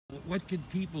What could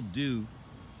people do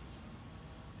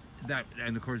that,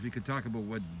 and of course we could talk about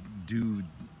what do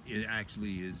it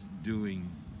actually is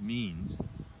doing means,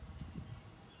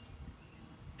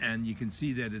 and you can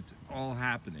see that it's all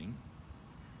happening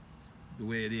the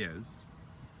way it is,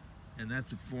 and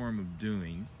that's a form of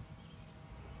doing.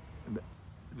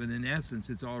 But in essence,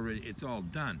 it's all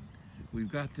done.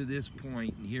 We've got to this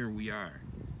point, and here we are.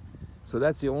 So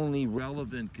that's the only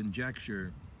relevant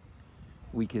conjecture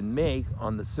we can make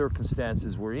on the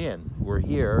circumstances we're in. We're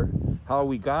here. How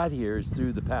we got here is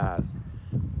through the past.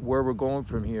 Where we're going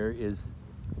from here is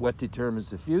what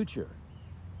determines the future.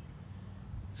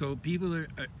 So people are,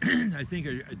 I think,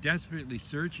 are desperately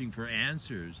searching for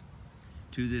answers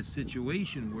to this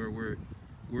situation where we're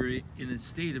in a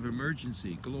state of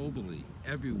emergency globally,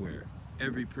 everywhere.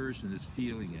 Every person is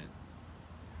feeling it.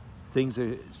 Things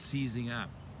are seizing up.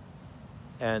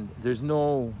 And there's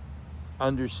no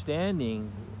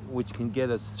understanding which can get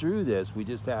us through this. We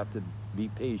just have to be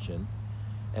patient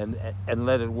and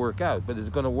let it work out. But is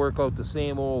it going to work out the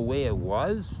same old way it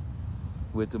was,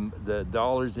 with the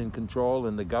dollars in control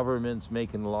and the governments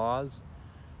making laws?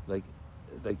 Like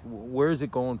where is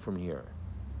it going from here?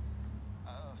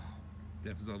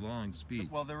 That was a long speech.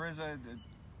 Well, there is a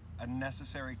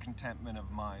necessary contentment of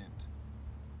mind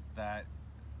that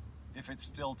if it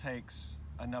still takes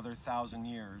another 1,000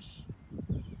 years,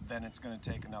 then it's going to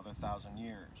take another 1,000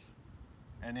 years.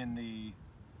 And in the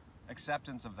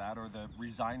acceptance of that, or the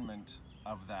resignment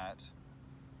of that,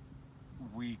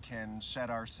 we can shed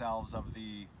ourselves of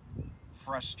the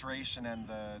frustration and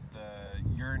the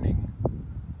yearning,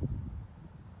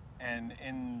 and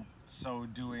in so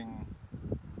doing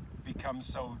become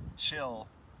so chill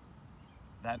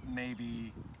that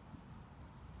maybe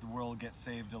the world gets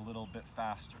saved a little bit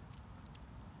faster.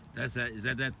 Is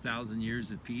that 1,000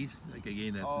 years of peace? Like,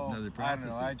 again, that's another prophecy. I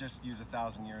don't know. I just use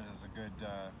 1,000 years as a good.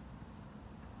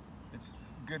 It's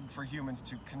good for humans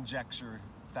to conjecture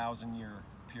 1,000-year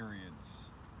periods.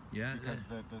 Yeah. Because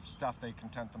the stuff they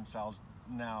content themselves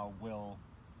now will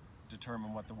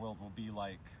determine what the world will be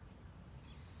like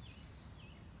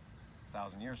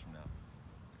 1,000 years from now.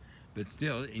 But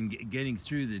still, in getting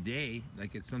through the day,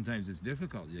 like sometimes it's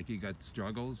difficult. Like you got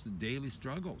struggles, daily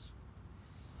struggles.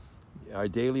 Our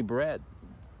daily bread,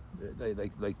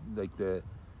 like the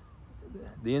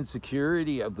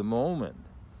insecurity of the moment,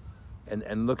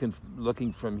 and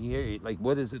looking from here, like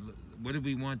what is it? What do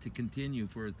we want to continue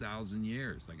for 1,000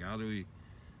 years? Like how do we,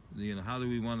 how do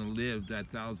we want to live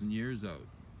that 1,000 years out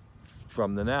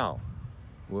from the now?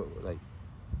 Like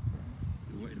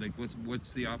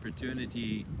what's the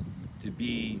opportunity to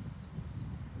be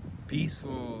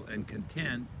peaceful and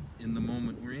content in the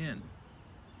moment we're in?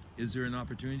 Is there an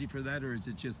opportunity for that, or is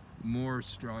it just more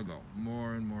struggle,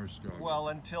 more and more struggle? Well,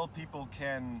 until people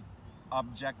can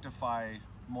objectify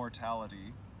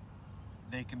mortality,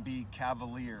 they can be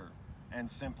cavalier and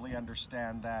simply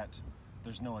understand that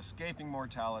there's no escaping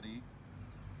mortality,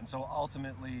 and so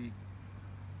ultimately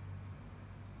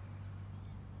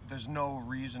there's no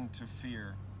reason to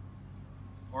fear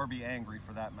or be angry,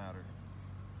 for that matter.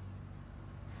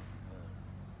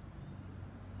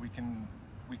 We can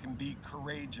be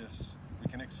courageous. We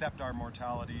can accept our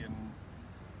mortality and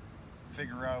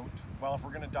figure out, well, if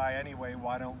we're going to die anyway,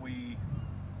 why don't we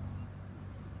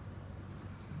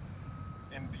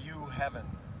imbue heaven?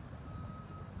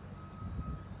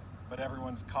 But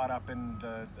everyone's caught up in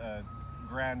the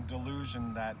grand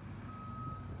delusion that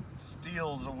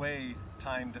steals away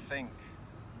time to think.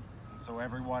 And so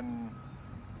everyone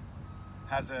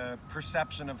has a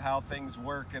perception of how things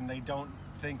work, and they don't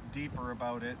think deeper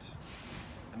about it,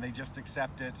 and they just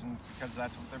accept it, and because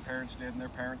that's what their parents did and their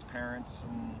parents' parents,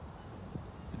 and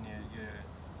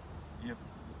you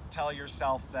tell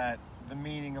yourself that the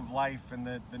meaning of life and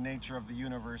the nature of the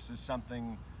universe is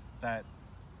something that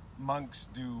monks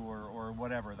do, or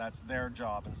whatever. That's their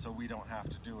job, and so we don't have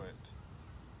to do it.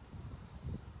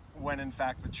 When in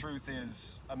fact the truth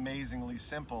is amazingly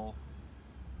simple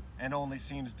and only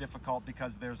seems difficult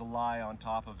because there's a lie on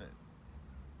top of it.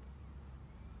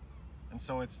 And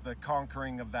so it's the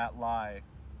conquering of that lie,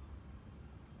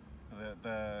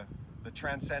 the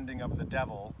transcending of the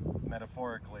devil,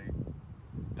 metaphorically,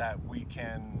 that we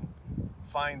can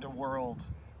find a world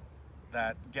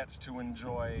that gets to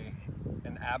enjoy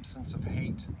an absence of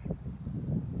hate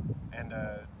and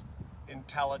a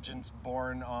intelligence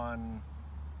born on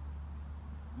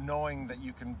knowing that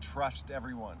you can trust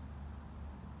everyone.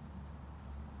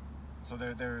 So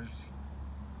there's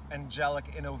angelic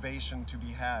innovation to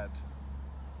be had.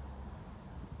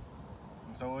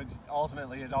 And so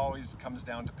ultimately it always comes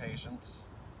down to patience,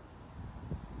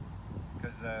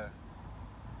 because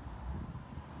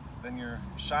then you're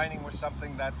shining with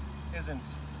something that isn't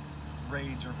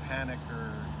rage or panic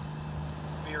or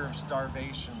fear of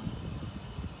starvation.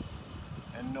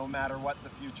 And no matter what the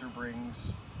future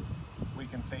brings, we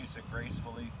can face it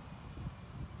gracefully